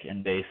pick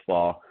in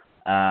baseball,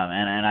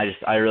 and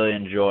I really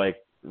enjoy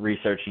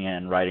researching it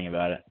and writing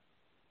about it.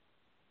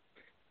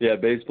 Yeah,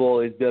 baseball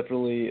is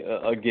definitely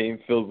a game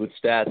filled with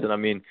stats. And, I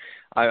mean,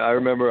 I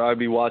remember I'd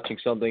be watching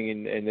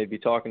something and they'd be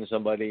talking to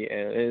somebody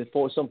and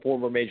for some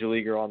former major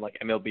leaguer on, like,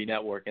 MLB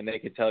Network, and they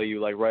could tell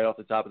you, like, right off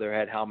the top of their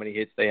head how many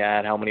hits they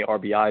had, how many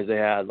RBIs they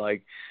had.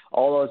 Like,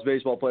 all us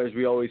baseball players,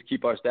 we always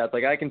keep our stats.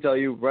 Like, I can tell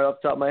you right off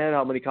the top of my head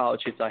how many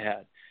college hits I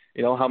had.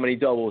 You know, how many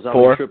doubles, how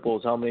many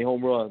triples, how many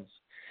home runs.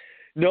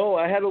 No,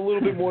 I had a little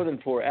bit more than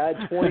 4.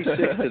 Add 26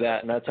 to that,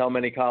 and that's how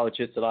many college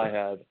hits that I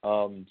had.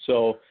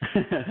 So,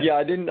 yeah,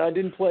 I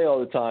didn't play all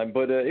the time,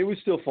 but it was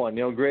still fun.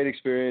 You know, great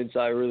experience.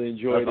 I really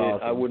enjoyed it.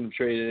 Awesome. I wouldn't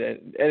trade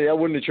it, and I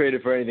wouldn't have traded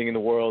it for anything in the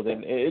world.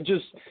 And it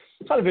just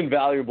kind of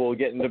invaluable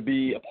getting to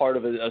be a part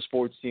of a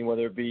sports team,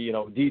 whether it be, you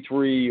know,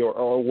 D3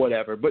 or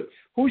whatever. But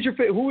who is your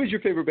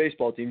favorite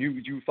baseball team? Do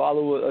you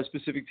follow a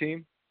specific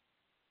team?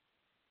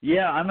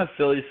 Yeah, I'm a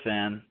Phillies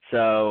fan,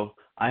 so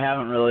I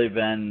haven't really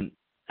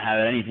have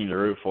anything to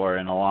root for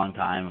in a long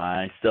time.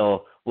 I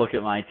still look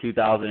at my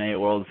 2008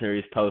 World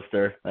Series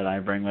poster that I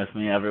bring with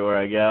me everywhere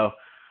I go.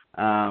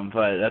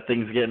 But that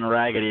thing's getting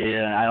raggedy,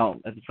 and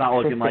it's not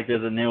looking like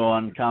there's a new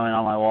one coming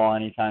on my wall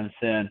anytime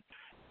soon.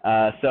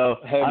 So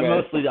hey,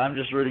 I'm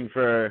just rooting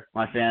for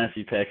my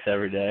fantasy picks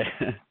every day.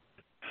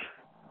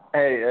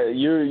 Hey,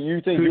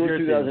 you think your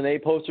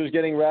 2008 poster is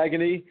getting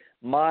raggedy?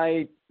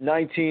 My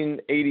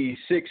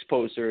 1986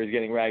 poster is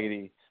getting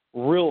raggedy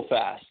real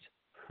fast.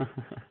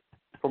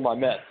 For my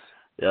Mets.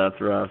 Yeah,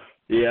 that's rough.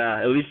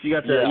 Yeah, at least you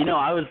got to, you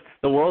know,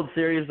 the World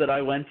Series that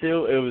I went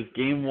to, it was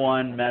Game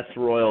 1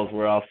 Mets-Royals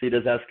where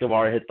Alcides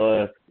Escobar hit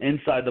the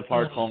inside the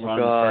park home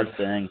run the first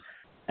inning,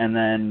 and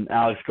then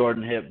Alex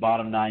Gordon hit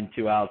bottom 9,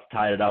 2 outs,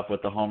 tied it up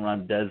with the home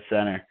run dead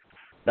center.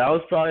 That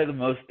was probably the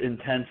most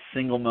intense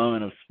single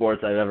moment of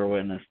sports I've ever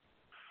witnessed.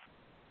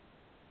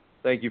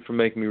 Thank you for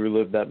making me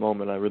relive that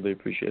moment. I really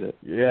appreciate it.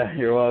 Yeah,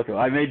 you're welcome.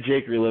 I made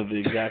Jake relive the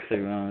exact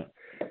same moment.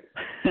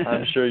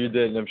 I'm sure you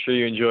did, and I'm sure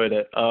you enjoyed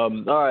it. All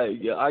right,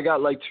 I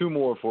got like 2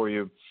 more for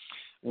you.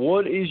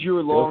 What is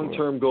your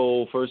long-term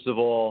goal, first of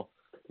all,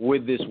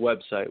 with this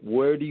website?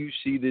 Where do you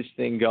see this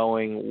thing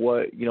going?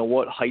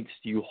 What heights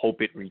do you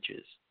hope it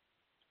reaches?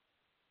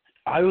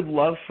 I would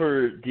love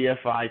for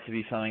DFI to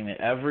be something that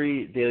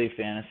every daily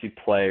fantasy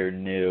player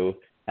knew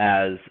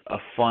as a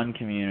fun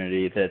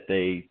community that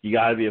you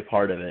got to be a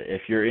part of it.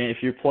 If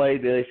you play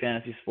daily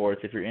fantasy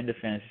sports, if you're into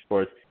fantasy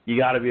sports, you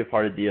got to be a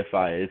part of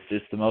DFI. It's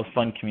just the most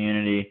fun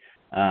community.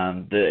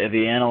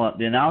 The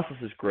analysis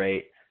is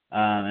great,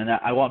 and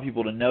I want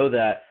people to know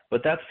that.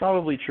 But that's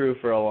probably true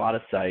for a lot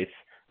of sites.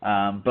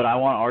 But I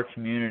want our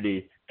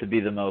community to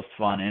be the most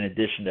fun, in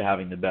addition to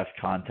having the best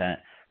content.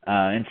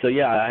 And so,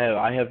 yeah,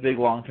 I have big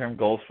long-term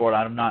goals for it.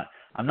 I'm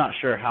not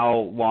sure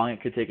how long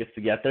it could take us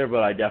to get there,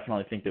 but I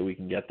definitely think that we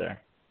can get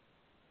there.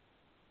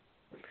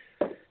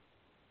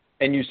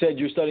 And you said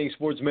you're studying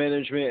sports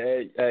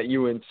management at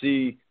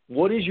UNC.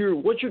 what's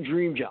your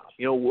dream job?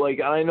 You know,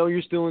 like I know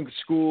you're still in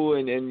school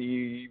and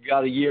you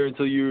got a year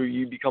until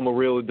you become a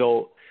real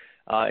adult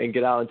and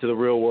get out into the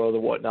real world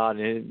and whatnot.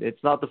 And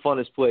it's not the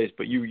funnest place,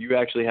 but you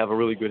actually have a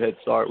really good head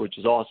start, which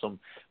is awesome.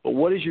 But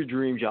what is your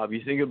dream job?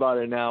 You think about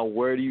it now.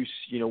 Where do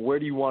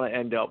you want to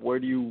end up? Where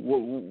do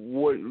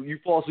what you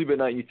fall asleep at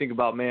night and you think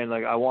about, man,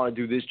 like I want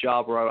to do this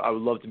job, or I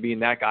would love to be in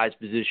that guy's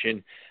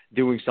position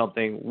doing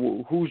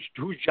something.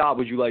 Whose job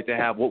would you like to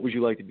have? What would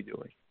you like to be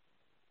doing?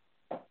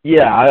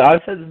 Yeah,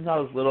 I've said since I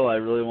was little I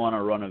really want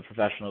to run a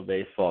professional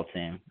baseball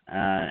team,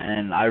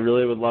 and I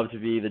really would love to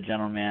be the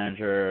general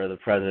manager or the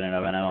president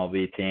of an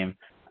MLB team.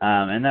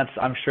 And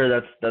I'm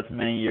sure that's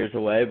many years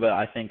away, but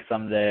I think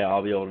someday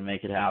I'll be able to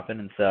make it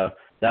happen. And so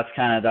that's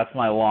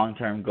my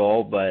long-term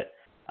goal. But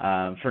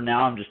for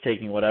now, I'm just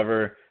taking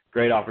whatever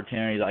great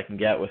opportunities I can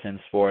get within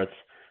sports,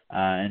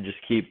 and just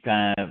keep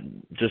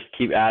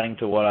adding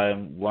to what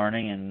I'm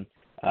learning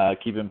and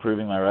keep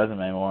improving my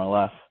resume more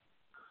or less.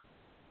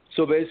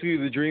 So basically,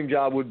 the dream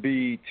job would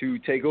be to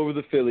take over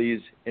the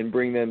Phillies and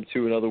bring them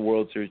to another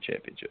World Series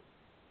championship.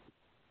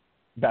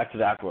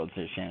 Back-to-back World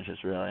Series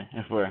championships, really,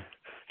 if we're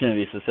going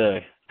to be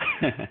specific.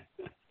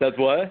 That's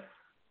what?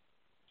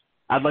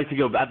 I'd like to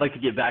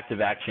get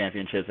back-to-back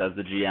championships as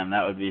the GM.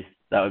 That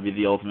would be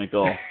the ultimate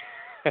goal.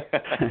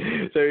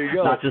 There you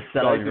go. Not just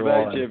settling for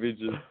back-to-back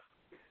championships.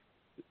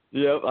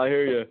 Yep, I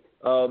hear you.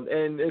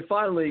 And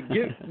finally,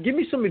 give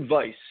me some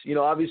advice. You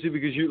know, obviously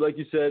because you, like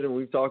you said, and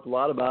we've talked a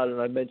lot about it,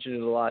 and I mentioned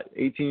it a lot.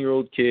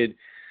 18-year-old kid.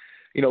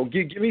 You know,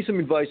 give me some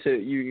advice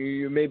that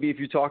you maybe if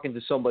you're talking to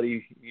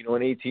somebody, you know,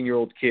 an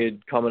 18-year-old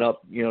kid coming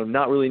up, you know,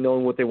 not really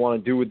knowing what they want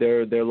to do with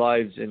their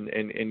lives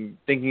and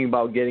thinking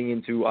about getting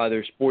into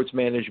either sports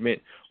management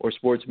or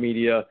sports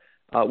media.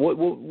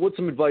 What's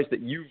some advice that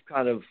you've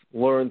kind of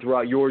learned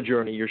throughout your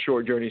journey, your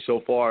short journey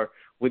so far,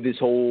 with this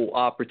whole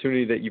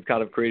opportunity that you've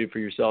kind of created for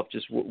yourself?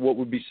 Just what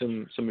would be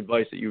some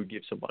advice that you would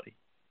give somebody?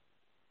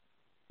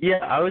 Yeah,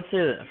 I would say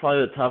that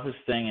probably the toughest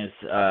thing is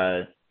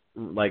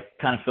like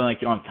kind of feeling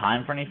like you don't have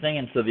time for anything.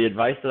 And so the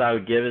advice that I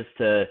would give is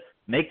to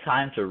make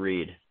time to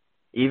read.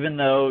 Even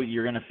though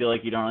you're going to feel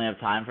like you don't really have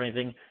time for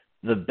anything,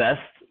 the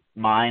best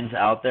minds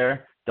out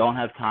there don't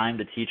have time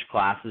to teach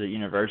classes at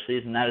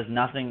universities. And that's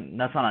not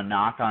a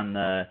knock on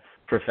the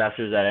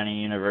professors at any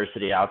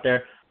university out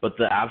there. But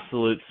the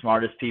absolute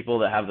smartest people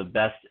that have the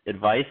best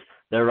advice,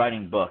 they're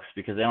writing books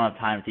because they don't have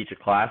time to teach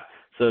a class.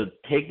 So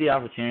take the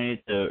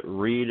opportunity to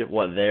read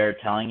what they're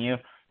telling you.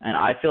 And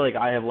I feel like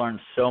I have learned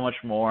so much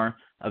more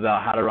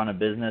about how to run a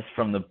business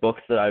from the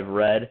books that I've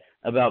read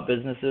about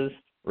businesses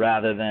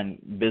rather than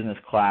business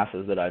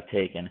classes that I've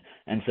taken.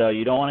 And so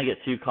you don't want to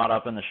get too caught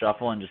up in the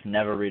shuffle and just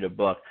never read a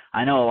book.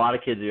 I know a lot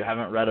of kids who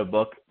haven't read a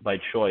book by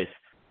choice,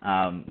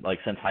 like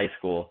since high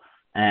school.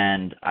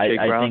 And I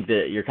think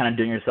that you're kind of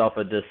doing yourself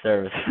a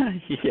disservice.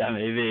 Yeah,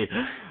 maybe.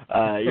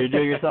 You're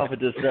doing yourself a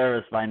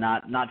disservice by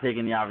not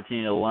taking the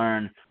opportunity to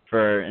learn.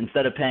 For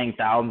instead of paying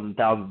thousands and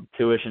thousands of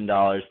tuition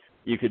dollars,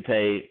 you could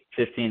pay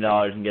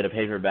 $15 and get a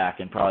paperback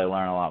and probably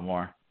learn a lot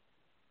more.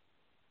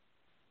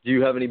 Do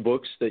you have any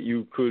books that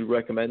you could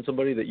recommend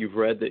somebody that you've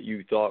read that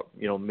you thought,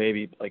 you know,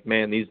 maybe like,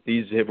 man,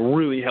 these have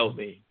really helped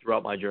me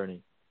throughout my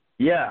journey?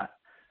 Yeah.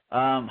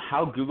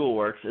 How Google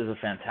Works is a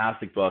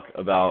fantastic book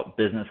about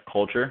business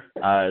culture.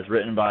 It's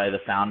written by the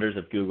founders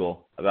of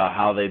Google about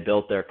how they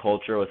built their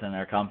culture within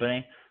their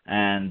company.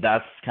 And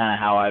that's kind of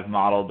how I've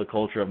modeled the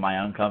culture of my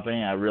own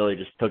company. I really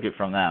just took it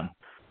from them.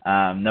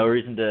 No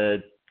reason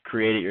to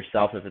create it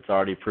yourself if it's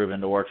already proven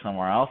to work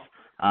somewhere else.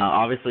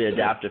 Obviously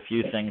adapt a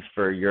few things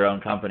for your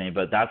own company,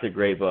 but that's a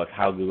great book,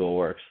 How Google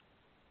Works.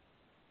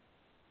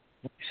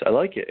 I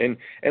like it.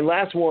 And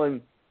last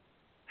one,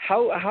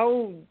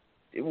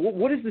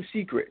 what is the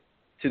secret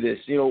to this?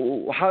 You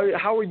know,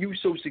 how are you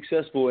so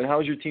successful, and how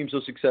is your team so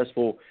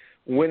successful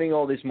winning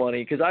all this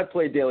money? Because I've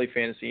played daily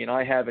fantasy, and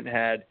I haven't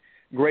had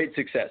great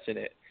success in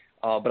it.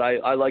 But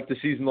I like the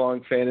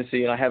season-long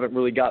fantasy, and I haven't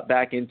really got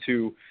back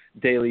into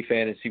daily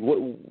fantasy.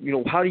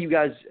 How do you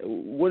guys?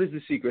 What is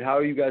the secret? How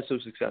are you guys so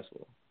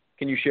successful?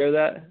 Can you share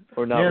that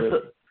or not? Really?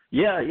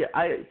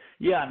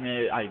 I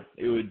mean,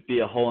 it would be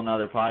a whole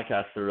another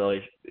podcast to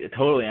really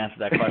totally answer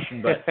that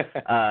question. But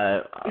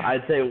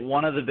I'd say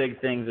one of the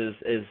big things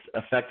is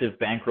effective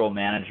bankroll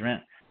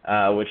management,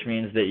 which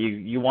means that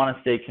you want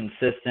to stay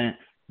consistent,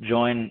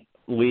 join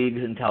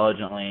leagues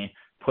intelligently,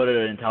 put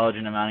an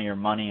intelligent amount of your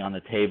money on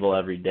the table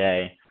every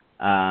day.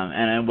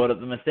 And what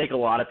the mistake a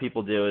lot of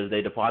people do is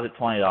they deposit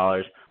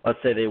 $20. Let's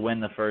say they win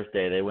the first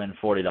day, they win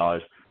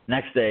 $40.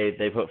 Next day,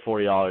 they put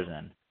 $40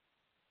 in.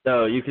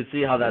 So you could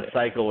see how that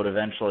cycle would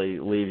eventually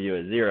leave you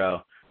at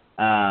zero.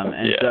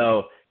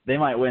 So they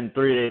might win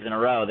 3 days in a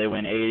row. They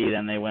win 80,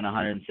 then they win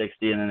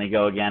 160, and then they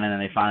go again, and then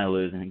they finally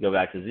lose and go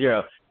back to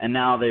zero. And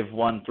now they've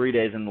won 3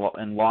 days and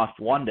lost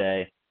 1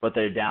 day, but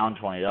they're down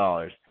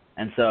 $20.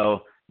 And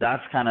so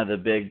that's kind of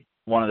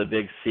one of the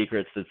big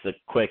secrets. That's a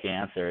quick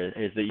answer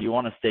is that you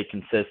want to stay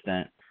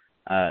consistent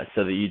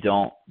so that you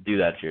don't do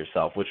that to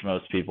yourself, which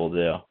most people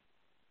do.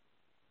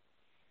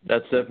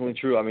 That's definitely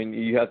true. I mean,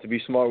 you have to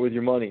be smart with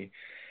your money.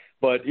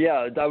 But,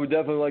 yeah, I would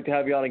definitely like to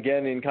have you on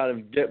again and kind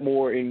of get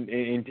more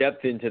in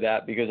depth into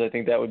that, because I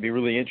think that would be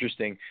really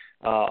interesting,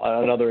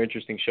 another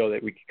interesting show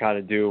that we could kind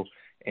of do.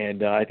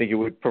 And I think it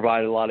would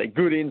provide a lot of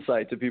good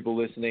insight to people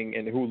listening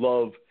and who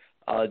love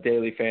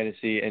daily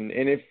fantasy. And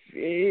if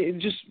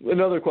just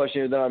another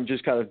question that I'm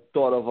just kind of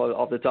thought of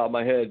off the top of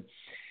my head.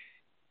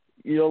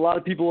 You know, a lot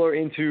of people are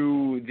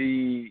into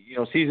the,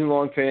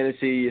 season-long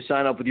fantasy. You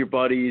sign up with your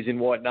buddies and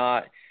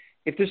whatnot.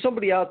 If there's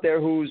somebody out there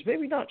who's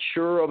maybe not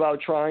sure about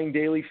trying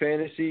daily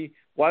fantasy,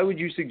 why would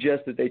you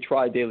suggest that they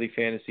try daily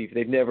fantasy if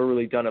they've never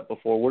really done it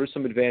before? What are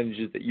some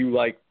advantages that you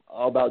like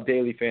about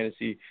daily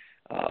fantasy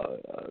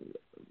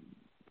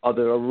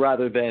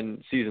rather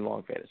than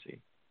season-long fantasy?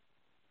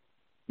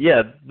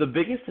 Yeah, the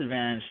biggest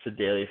advantage to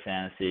daily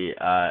fantasy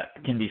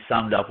can be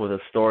summed up with a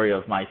story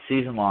of my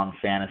season-long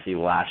fantasy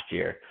last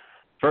year.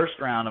 First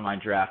round of my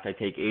draft, I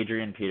take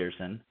Adrian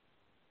Peterson.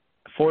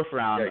 Fourth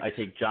round, I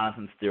take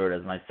Jonathan Stewart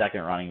as my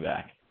second running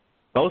back.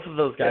 Both of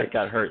those guys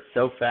got hurt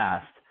so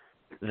fast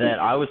that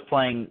I was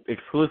playing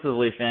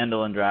exclusively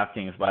FanDuel and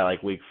DraftKings by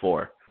like week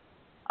 4.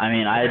 I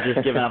mean, I had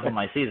just given up on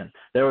my season.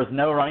 There was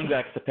no running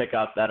backs to pick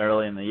up that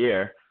early in the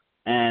year,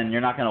 and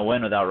you're not going to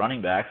win without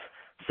running backs.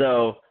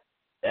 So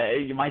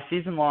my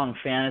season-long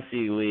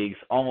fantasy leagues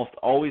almost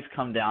always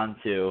come down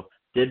to,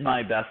 did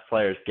my best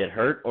players get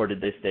hurt or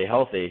did they stay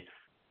healthy?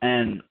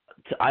 And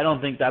I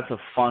don't think that's a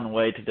fun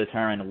way to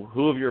determine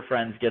who of your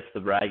friends gets the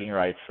bragging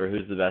rights for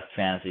who's the best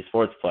fantasy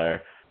sports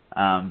player,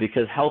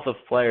 because health of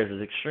players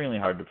is extremely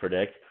hard to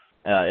predict,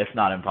 if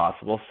not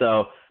impossible.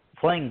 So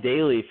playing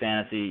daily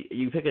fantasy,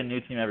 you pick a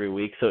new team every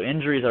week, so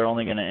injuries are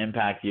only going to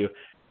impact you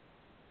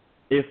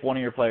if one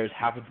of your players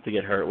happens to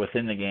get hurt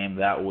within the game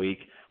that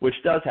week,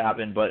 which does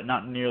happen, but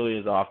not nearly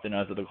as often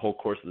as the whole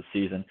course of the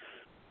season.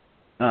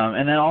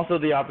 And then also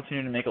the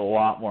opportunity to make a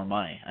lot more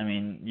money. I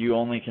mean, you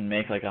only can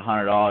make like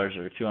 $100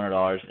 or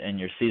 $200 in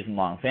your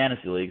season-long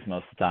fantasy leagues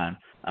most of the time,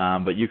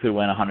 but you could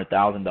win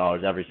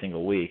 $100,000 every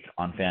single week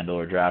on FanDuel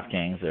or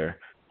DraftKings, or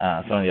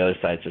some of the other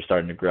sites are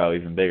starting to grow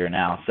even bigger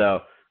now.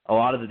 So a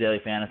lot of the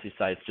daily fantasy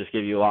sites just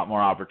give you a lot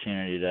more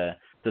opportunity to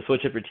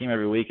switch up your team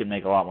every week and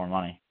make a lot more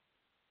money.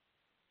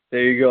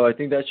 There you go. I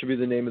think that should be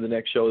the name of the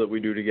next show that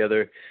we do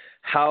together.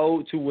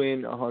 How to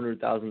win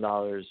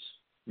 $100,000.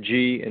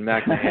 G and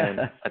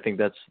MacMahan. I think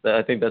that's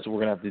what we're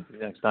gonna have to do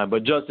next time.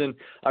 But Justin,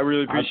 I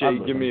really appreciate you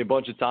giving me a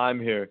bunch of time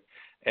here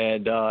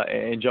and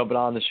jumping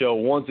on the show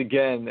once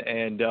again.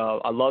 And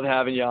I love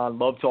having you on.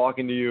 Love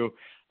talking to you.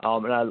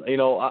 And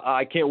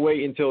I can't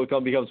wait until it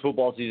becomes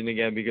football season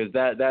again, because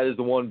that is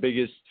the one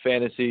biggest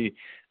fantasy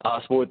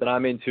sport that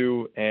I'm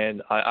into,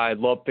 and I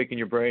love picking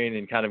your brain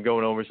and kind of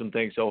going over some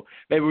things. So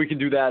maybe we can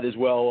do that as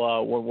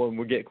well when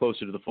we get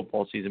closer to the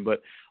football season.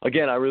 But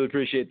again, I really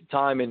appreciate the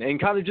time, and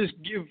kind of just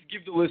give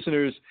the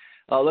listeners,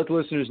 let the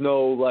listeners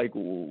know like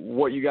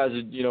what you guys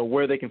are,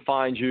 where they can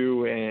find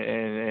you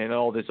and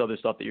all this other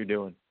stuff that you're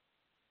doing.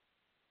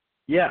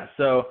 Yeah.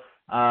 So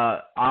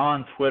I'm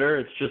on Twitter.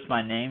 It's just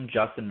my name,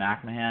 Justin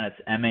MacMahan. It's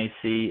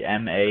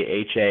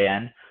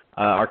MacMahan.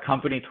 Our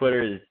company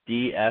Twitter is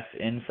DF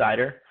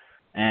Insider.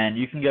 And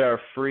you can get our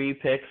free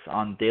picks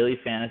on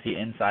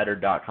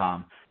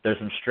dailyfantasyinsider.com. There's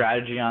some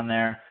strategy on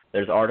there.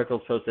 There's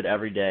articles posted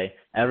every day.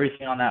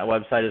 Everything on that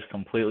website is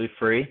completely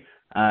free.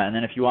 And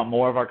then if you want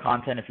more of our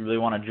content, if you really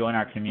want to join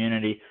our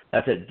community,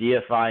 that's at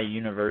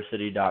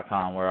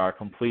dfiuniversity.com, where our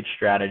complete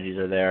strategies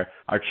are there,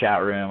 our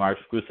chat room, our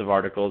exclusive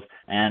articles,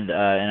 and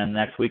in the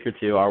next week or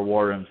two, our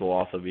war rooms will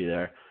also be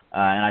there.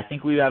 And I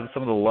think we have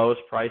some of the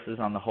lowest prices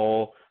on the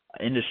whole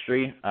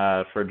industry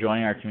for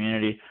joining our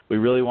community. We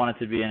really want it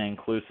to be an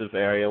inclusive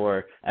area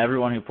where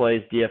everyone who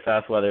plays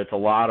DFS, whether it's a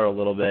lot or a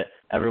little bit,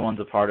 everyone's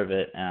a part of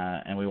it,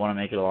 and we want to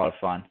make it a lot of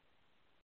fun.